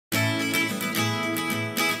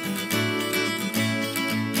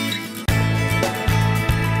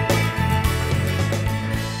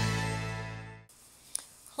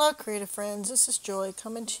Hello creative friends, this is Joy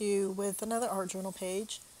coming to you with another art journal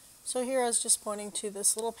page. So here I was just pointing to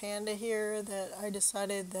this little panda here that I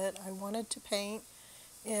decided that I wanted to paint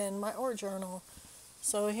in my art journal.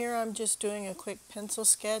 So here I'm just doing a quick pencil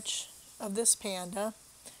sketch of this panda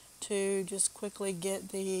to just quickly get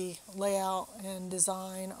the layout and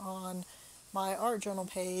design on my art journal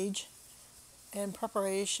page in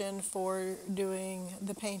preparation for doing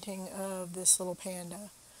the painting of this little panda.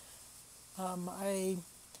 I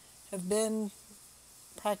have been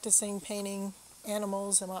practicing painting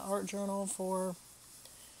animals in my art journal for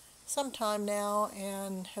some time now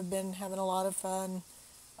and have been having a lot of fun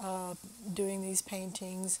doing these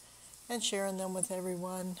paintings and sharing them with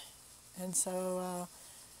everyone. And so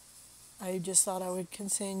I just thought I would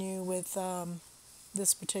continue with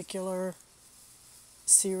this particular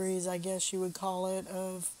series, I guess you would call it,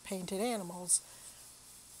 of painted animals.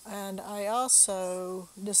 And I also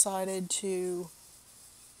decided to,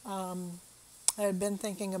 I had been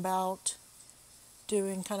thinking about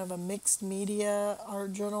doing kind of a mixed media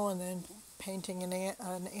art journal and then painting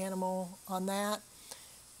an animal on that,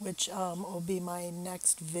 which will be my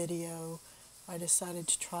next video. I decided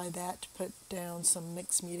to try that, to put down some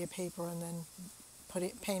mixed media paper and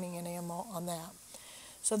then painting an animal on that.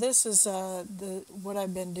 So this is what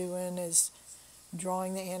I've been doing is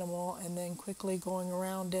drawing the animal and then quickly going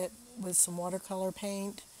around it with some watercolor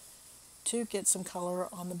paint to get some color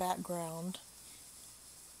on the background,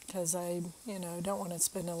 because I, don't want to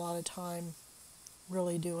spend a lot of time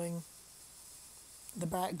really doing the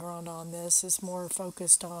background on this. It's more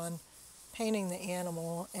focused on painting the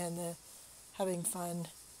animal and having fun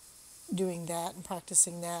doing that and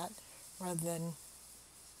practicing that rather than,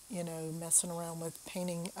 messing around with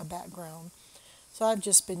painting a background. So I've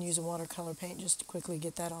just been using watercolor paint just to quickly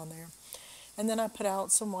get that on there. And then I put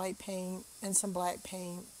out some white paint and some black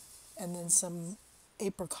paint and then some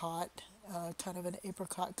apricot, kind of an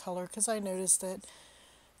apricot color, because I noticed that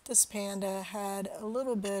this panda had a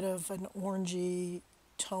little bit of an orangey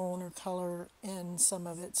tone or color in some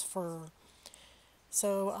of its fur.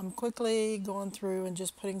 So I'm quickly going through and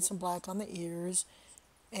just putting some black on the ears,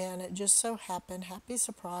 and it just so happened, happy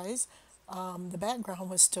surprise, the background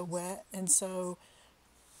was still wet, and so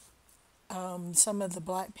some of the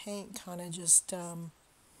black paint kind of just,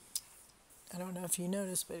 I don't know if you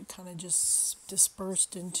noticed, but it kind of just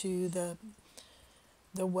dispersed into the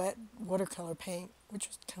wet watercolor paint, which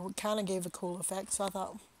kind of gave a cool effect. So I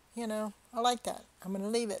thought, I like that. I'm going to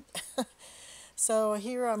leave it. So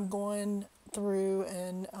here I'm going through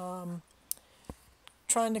and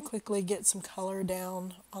trying to quickly get some color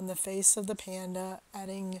down on the face of the panda,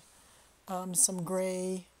 adding some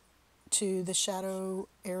gray to the shadow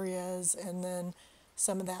areas and then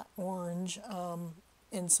some of that orange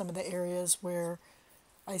in some of the areas where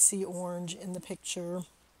I see orange in the picture,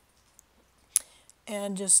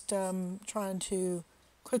 and just trying to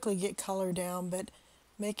quickly get color down, but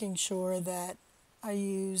making sure that I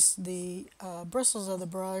use the bristles of the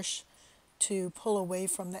brush to pull away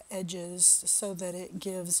from the edges so that it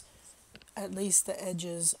gives at least the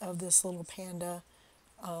edges of this little panda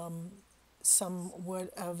somewhat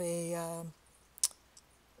of a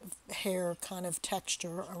hair kind of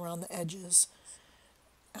texture around the edges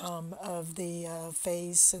of the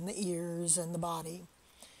face and the ears and the body.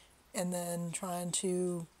 And then trying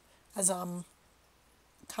to, as I'm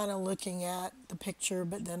kind of looking at the picture,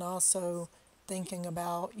 but then also thinking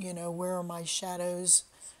about, where are my shadows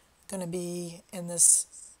going to be in this,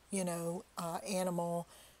 animal,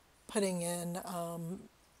 putting in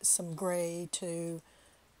some gray to,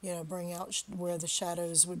 bring out where the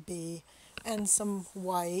shadows would be, and some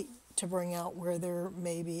white to bring out where there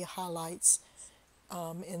may be highlights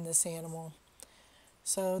in this animal.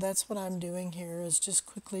 So that's what I'm doing here, is just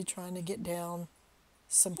quickly trying to get down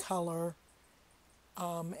some color.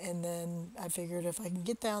 And then I figured if I can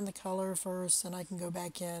get down the color first, then I can go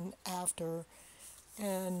back in after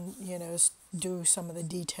and, do some of the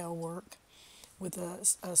detail work with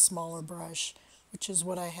a smaller brush, which is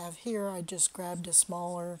what I have here. I just grabbed a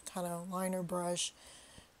smaller kind of liner brush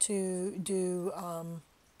to do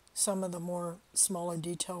some of the more smaller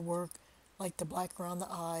detail work, like the black around the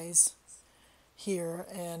eyes here.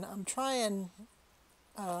 And I'm trying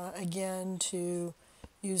again to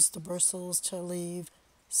use the bristles to leave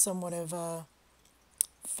somewhat of a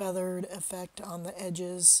feathered effect on the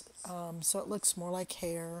edges, so it looks more like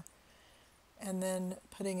hair, and then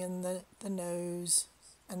putting in the nose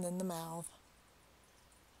and then the mouth.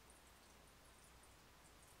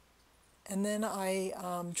 And then I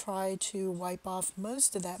try to wipe off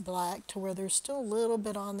most of that black to where there's still a little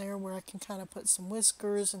bit on there where I can kind of put some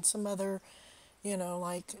whiskers and some other,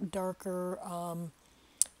 like darker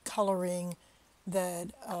coloring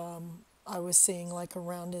that I was seeing, like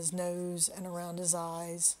around his nose and around his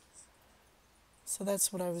eyes. So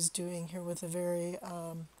that's what I was doing here with a very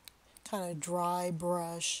kind of dry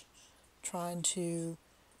brush, trying to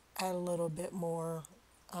add a little bit more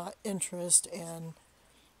interest and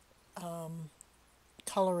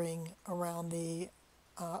coloring around the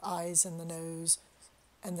eyes and the nose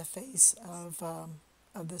and the face of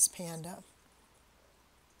this panda.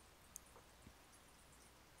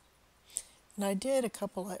 And I did a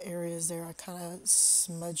couple of areas there. I kind of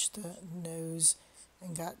smudged the nose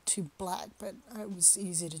and got too black, but it was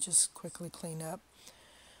easy to just quickly clean up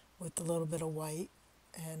with a little bit of white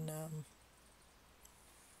and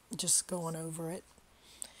just going over it.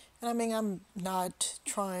 And I mean, I'm not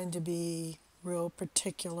trying to be real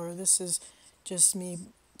particular. This is just me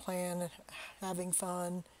playing, having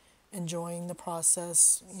fun, enjoying the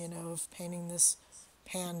process, of painting this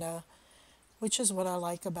panda, which is what I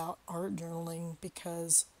like about art journaling,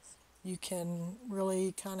 because you can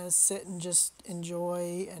really kind of sit and just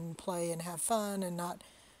enjoy and play and have fun and not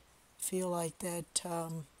feel like that,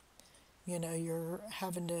 you're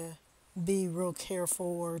having to be real careful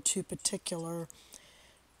or too particular.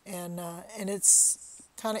 And it's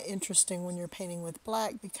kind of interesting when you're painting with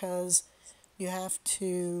black, because you have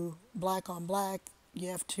to, black on black, you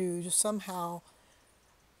have to somehow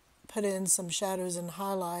put in some shadows and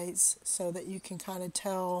highlights so that you can kind of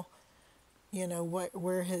tell,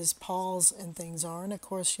 where his paws and things are. And of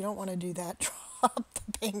course, you don't want to do that. Drop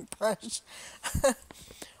the paintbrush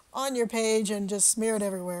on your page and just smear it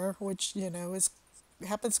everywhere, which, is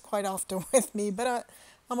happens quite often with me. But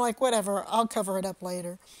I'm like, whatever, I'll cover it up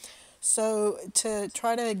later. So to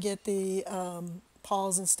try to get the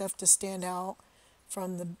paws and stuff to stand out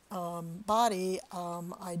from the body,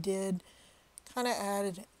 I did kind of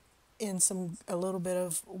add in a little bit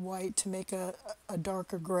of white to make a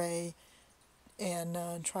darker gray, and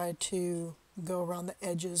try to go around the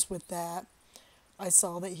edges with that. I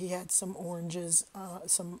saw that he had some oranges, a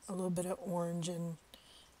little bit of orange in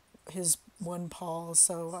his one paw,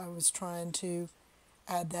 so I was trying to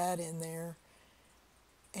add that in there.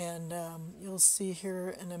 And you'll see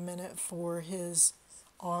here in a minute for his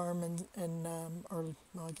arm or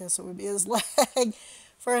well, I guess it would be his leg.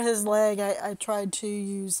 For his leg, I tried to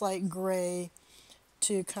use like gray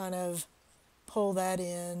to kind of pull that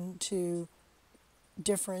in to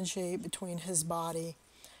differentiate between his body.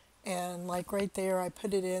 And like right there, I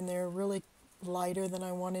put it in there really lighter than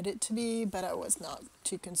I wanted it to be, but I was not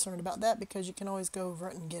too concerned about that, because you can always go over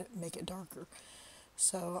it and make it darker.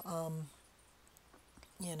 So,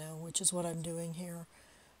 which is what I'm doing here.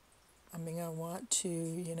 I mean, I want to,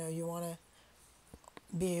 you want to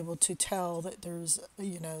be able to tell that there's,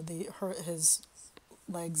 his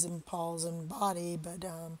legs and paws and body, but,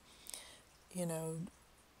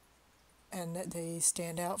 and that they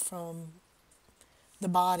stand out from the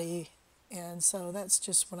body. And so that's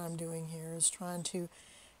just what I'm doing here, is trying to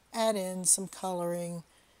add in some coloring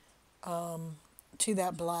to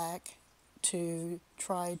that black to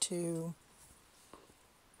try to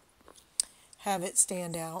have it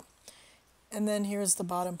stand out. And then here's the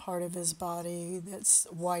bottom part of his body that's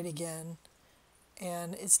white again.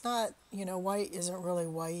 And it's not, white isn't really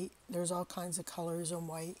white. There's all kinds of colors in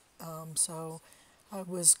white. So I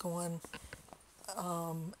was going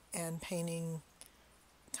and painting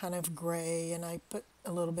kind of gray, and I put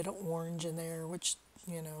a little bit of orange in there, which,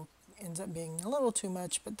 ends up being a little too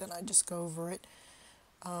much, but then I just go over it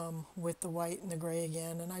with the white and the gray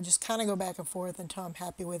again, and I just kind of go back and forth until I'm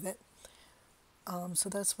happy with it. So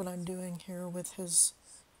that's what I'm doing here with his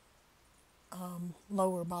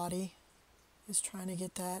lower body, is trying to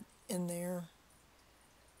get that in there.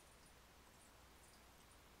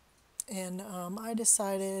 And I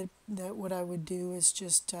decided that what I would do is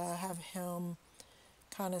just have him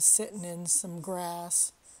kind of sitting in some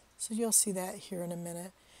grass. So you'll see that here in a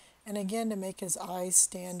minute. And again, to make his eyes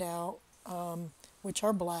stand out, which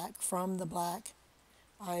are black, from the black,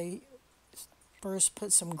 I first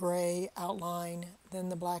put some gray outline, then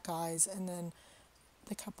the black eyes, and then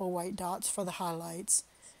the couple white dots for the highlights.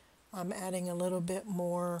 I'm adding a little bit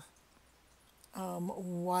more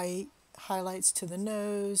white highlights to the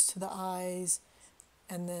nose, to the eyes,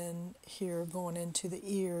 and then here going into the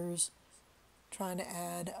ears, trying to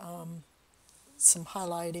add some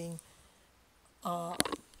highlighting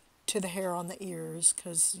to the hair on the ears,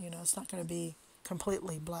 because it's not going to be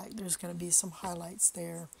completely black. There's going to be some highlights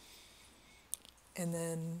there, and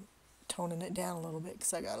then toning it down a little bit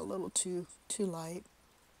because I got a little too light.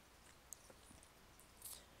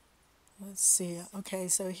 Let's see. Okay,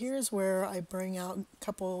 so here's where I bring out a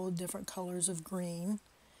couple different colors of green,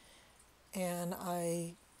 and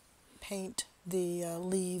I paint the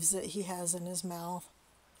leaves that he has in his mouth,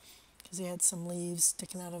 because he had some leaves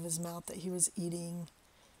sticking out of his mouth that he was eating.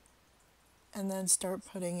 And then start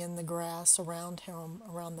putting in the grass around him,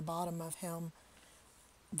 around the bottom of him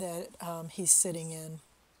that he's sitting in.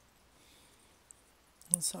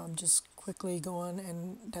 And so I'm just quickly going,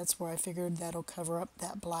 and that's where I figured that'll cover up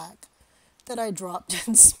that black that I dropped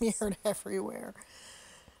and smeared everywhere.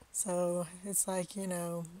 So it's like,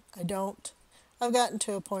 I've gotten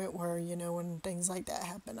to a point where, when things like that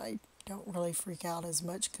happen, I don't really freak out as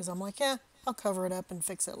much, because I'm like, yeah, I'll cover it up and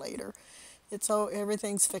fix it later.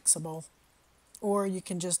 Everything's fixable. Or you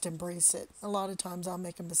can just embrace it. A lot of times I'll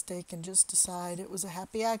make a mistake and just decide it was a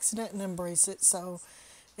happy accident and embrace it. So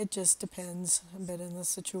it just depends. But in this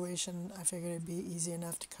situation, I figured it'd be easy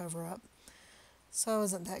enough to cover up. So I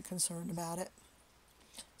wasn't that concerned about it.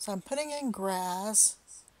 So I'm putting in grass.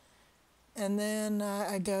 And then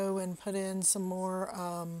I go and put in some more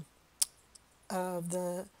of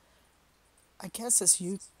the, I guess it's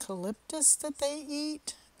eucalyptus that they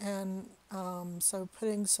eat. And so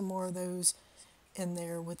putting some more of those in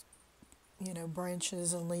there with,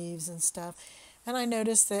 branches and leaves and stuff. And I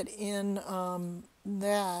noticed that in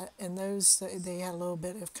those, they had a little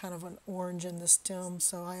bit of kind of an orange in the stem,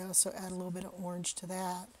 so I also add a little bit of orange to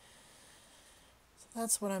that. So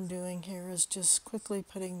that's what I'm doing here, is just quickly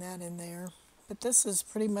putting that in there. But this is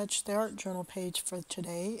pretty much the art journal page for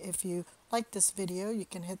today. If you like this video, you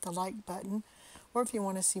can hit the like button. Or if you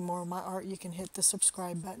want to see more of my art, you can hit the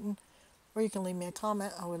subscribe button. Or you can leave me a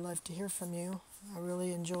comment. I would love to hear from you. I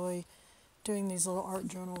really enjoy doing these little art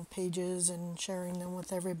journal pages and sharing them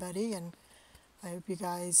with everybody. And I hope you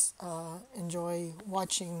guys enjoy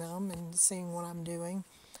watching them and seeing what I'm doing.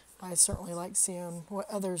 I certainly like seeing what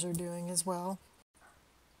others are doing as well.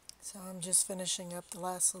 So I'm just finishing up the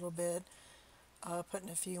last little bit, putting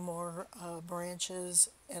a few more branches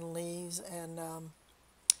and leaves, and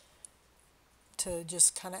to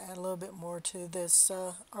just kind of add a little bit more to this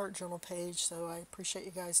art journal page. So I appreciate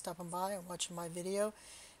you guys stopping by and watching my video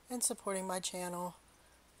and supporting my channel.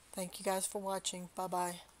 Thank you guys for watching. Bye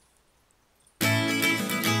bye.